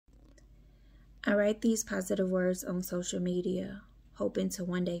I write these positive words on social media, hoping to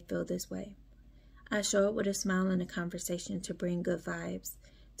one day feel this way. I show up with a smile in a conversation to bring good vibes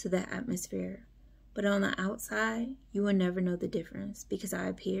to the atmosphere. But on the outside, you will never know the difference because I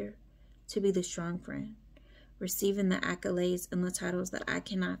appear to be the strong friend, receiving the accolades and the titles that I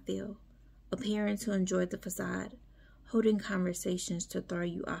cannot feel, appearing to enjoy the facade, holding conversations to throw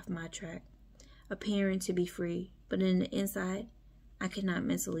you off my track, appearing to be free, but in the inside, I cannot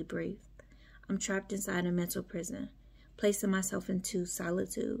mentally breathe. I'm trapped inside a mental prison, placing myself into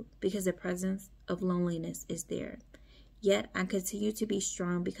solitude because the presence of loneliness is there. Yet I continue to be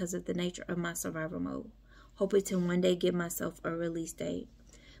strong because of the nature of my survival mode, hoping to one day give myself a release date.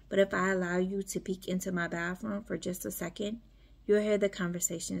 But if I allow you to peek into my bathroom for just a second, you'll hear the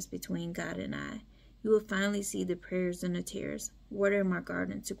conversations between God and I. You will finally see the prayers and the tears, watering my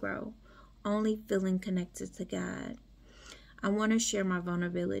garden to grow, only feeling connected to God. I want to share my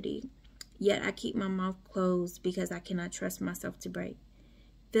vulnerability, yet I keep my mouth closed because I cannot trust myself to break.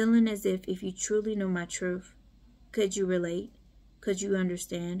 Feeling as if you truly know my truth, could you relate? Could you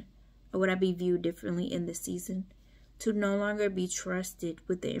understand? Or would I be viewed differently in this season? To no longer be trusted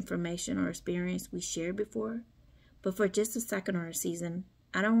with the information or experience we shared before? But for just a second or a season,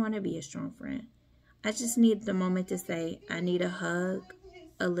 I don't want to be a strong friend. I just need the moment to say, I need a hug,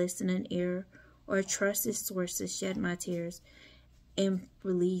 a listening ear, or a trusted source to shed my tears and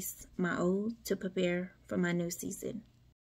release my old to prepare for my new season.